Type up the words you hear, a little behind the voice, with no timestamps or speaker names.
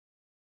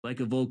like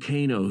a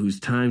volcano whose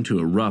time to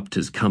erupt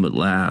has come at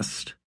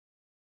last.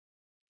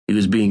 He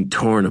was being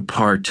torn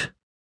apart.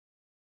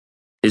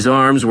 His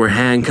arms were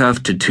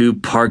handcuffed to two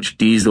parked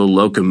diesel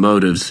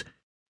locomotives,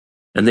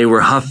 and they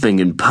were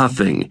huffing and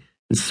puffing,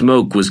 and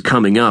smoke was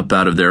coming up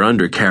out of their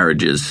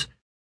undercarriages,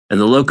 and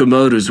the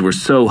locomotives were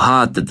so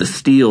hot that the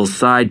steel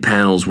side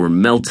panels were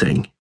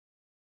melting.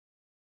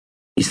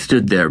 He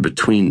stood there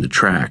between the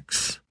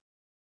tracks.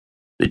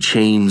 The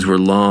chains were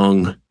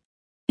long.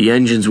 The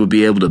engines would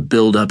be able to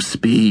build up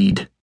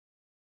speed.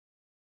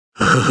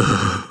 He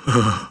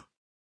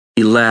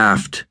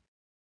laughed,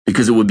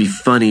 because it would be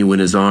funny when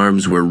his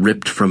arms were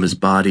ripped from his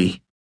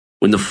body,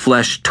 when the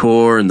flesh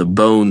tore and the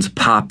bones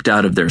popped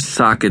out of their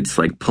sockets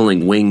like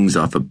pulling wings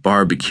off a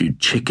barbecued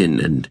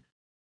chicken and...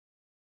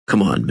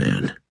 Come on,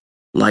 man.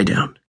 Lie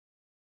down.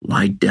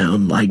 Lie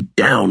down, lie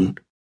down.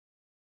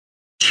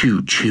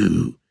 Choo,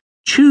 choo,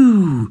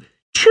 choo,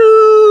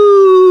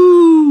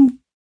 choo.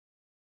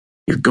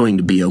 You're going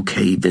to be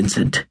okay,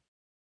 Vincent.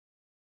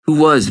 Who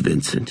was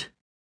Vincent?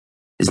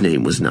 His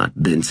name was not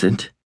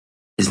Vincent.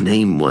 His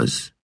name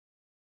was...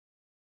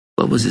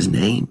 What was his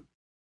name?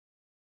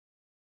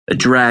 A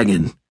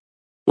dragon.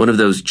 One of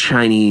those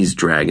Chinese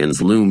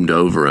dragons loomed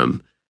over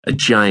him, a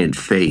giant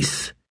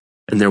face,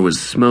 and there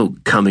was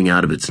smoke coming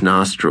out of its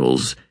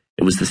nostrils.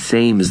 It was the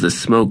same as the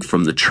smoke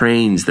from the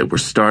trains that were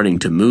starting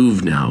to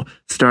move now,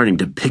 starting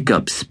to pick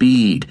up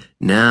speed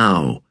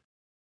now.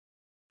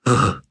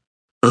 The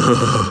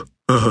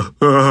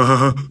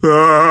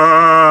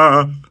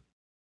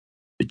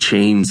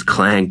chains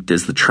clanked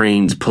as the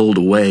trains pulled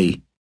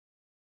away.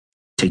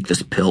 Take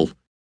this pill.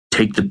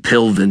 Take the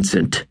pill,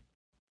 Vincent.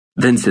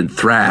 Vincent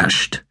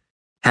thrashed,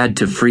 had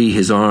to free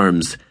his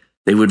arms.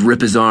 They would rip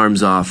his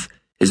arms off.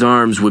 His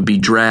arms would be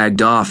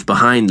dragged off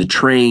behind the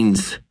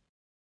trains.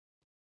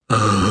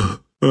 God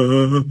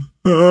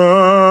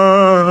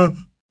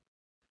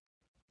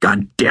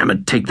damn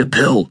it, take the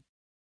pill.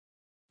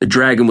 The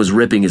dragon was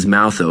ripping his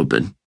mouth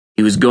open.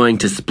 He was going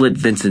to split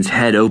Vincent's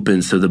head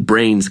open so the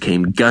brains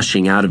came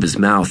gushing out of his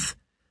mouth,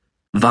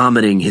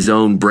 vomiting his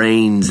own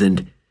brains,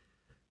 and...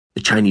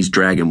 The Chinese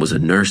dragon was a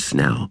nurse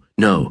now.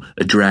 No,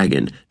 a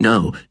dragon.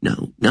 No.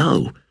 No!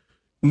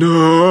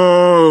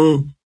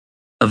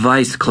 A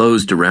vice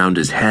closed around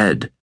his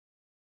head.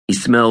 He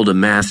smelled a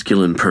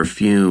masculine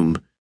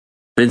perfume.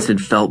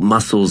 Vincent felt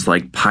muscles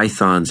like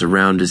pythons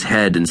around his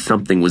head and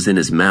something was in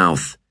his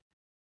mouth.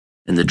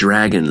 And the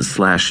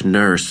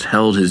dragon/nurse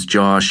held his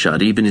jaw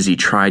shut even as he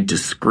tried to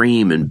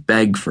scream and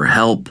beg for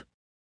help.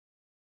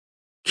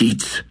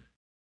 Keats,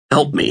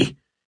 help me.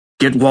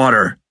 Get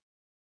water.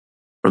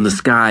 From the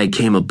sky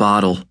came a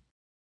bottle.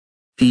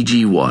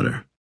 Fiji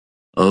water.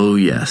 Oh,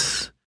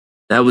 yes.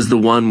 That was the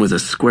one with a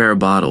square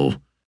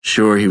bottle.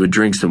 Sure, he would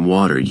drink some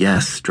water.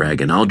 Yes,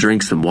 dragon, I'll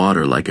drink some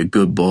water like a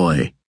good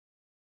boy.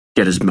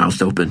 Get his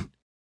mouth open.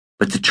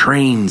 But the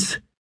trains.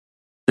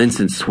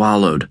 Vincent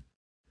swallowed.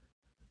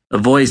 A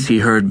voice he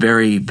heard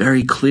very,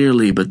 very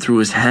clearly, but through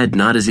his head,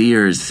 not his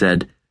ears,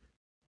 said,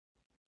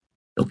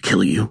 They'll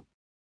kill you.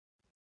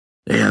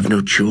 They have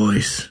no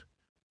choice.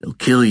 They'll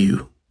kill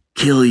you.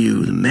 Kill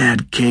you, the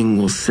mad king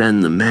will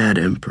send the mad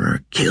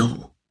emperor.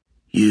 Kill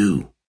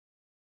you.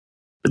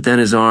 But then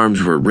his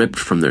arms were ripped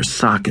from their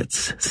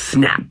sockets.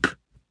 Snap.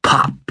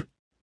 Pop.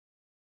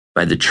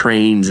 By the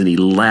trains, and he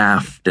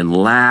laughed and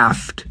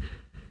laughed.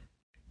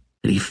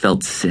 And he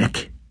felt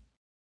sick.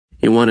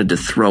 He wanted to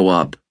throw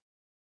up.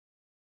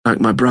 Like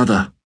my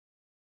brother,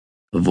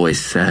 a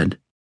voice said.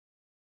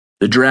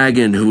 The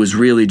dragon, who was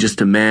really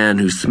just a man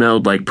who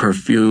smelled like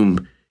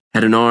perfume,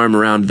 had an arm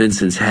around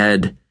Vincent's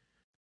head.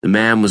 The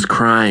man was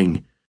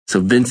crying, so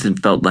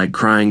Vincent felt like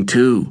crying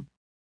too.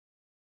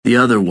 The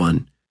other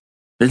one,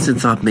 Vincent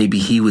thought maybe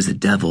he was a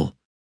devil.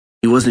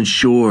 He wasn't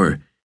sure.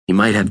 He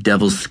might have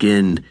devil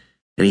skin,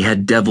 and he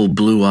had devil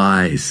blue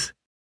eyes.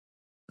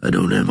 I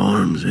don't have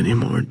arms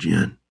anymore,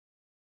 Jen,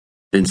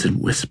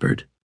 Vincent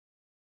whispered.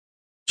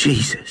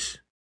 Jesus.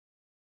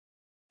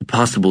 The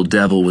possible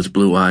devil with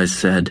blue eyes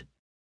said.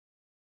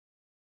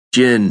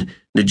 Jin,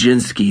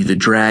 Nijinsky, the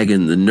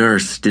dragon, the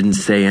nurse, didn't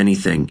say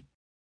anything.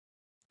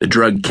 The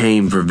drug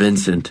came for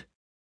Vincent.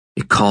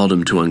 It called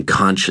him to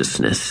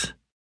unconsciousness.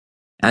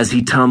 As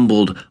he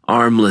tumbled,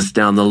 armless,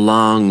 down the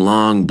long,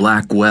 long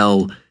black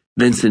well,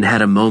 Vincent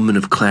had a moment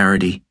of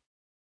clarity.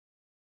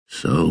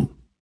 So,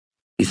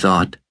 he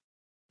thought,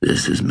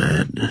 this is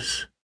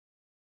madness.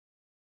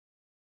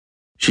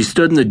 She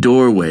stood in the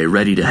doorway,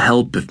 ready to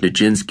help if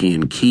Nijinsky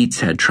and Keats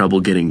had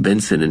trouble getting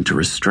Vincent into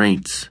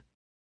restraints.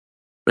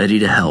 Ready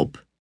to help.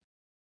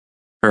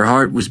 Her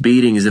heart was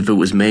beating as if it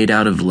was made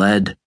out of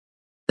lead.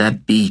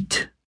 That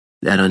beat,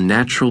 that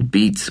unnatural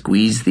beat,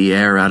 squeezed the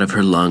air out of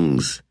her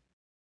lungs.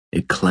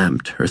 It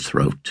clamped her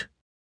throat.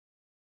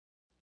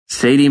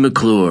 Sadie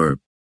McClure,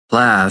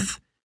 Plath,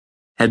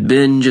 had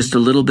been just a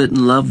little bit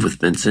in love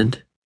with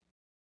Vincent.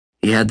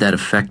 He had that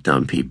effect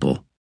on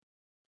people.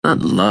 Not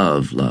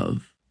love.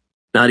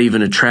 Not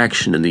even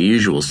attraction in the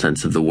usual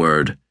sense of the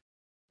word.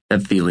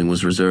 That feeling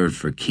was reserved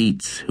for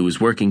Keats, who was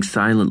working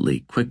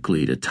silently,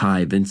 quickly to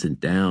tie Vincent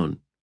down.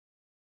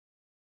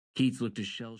 Keats looked as shell-shocked.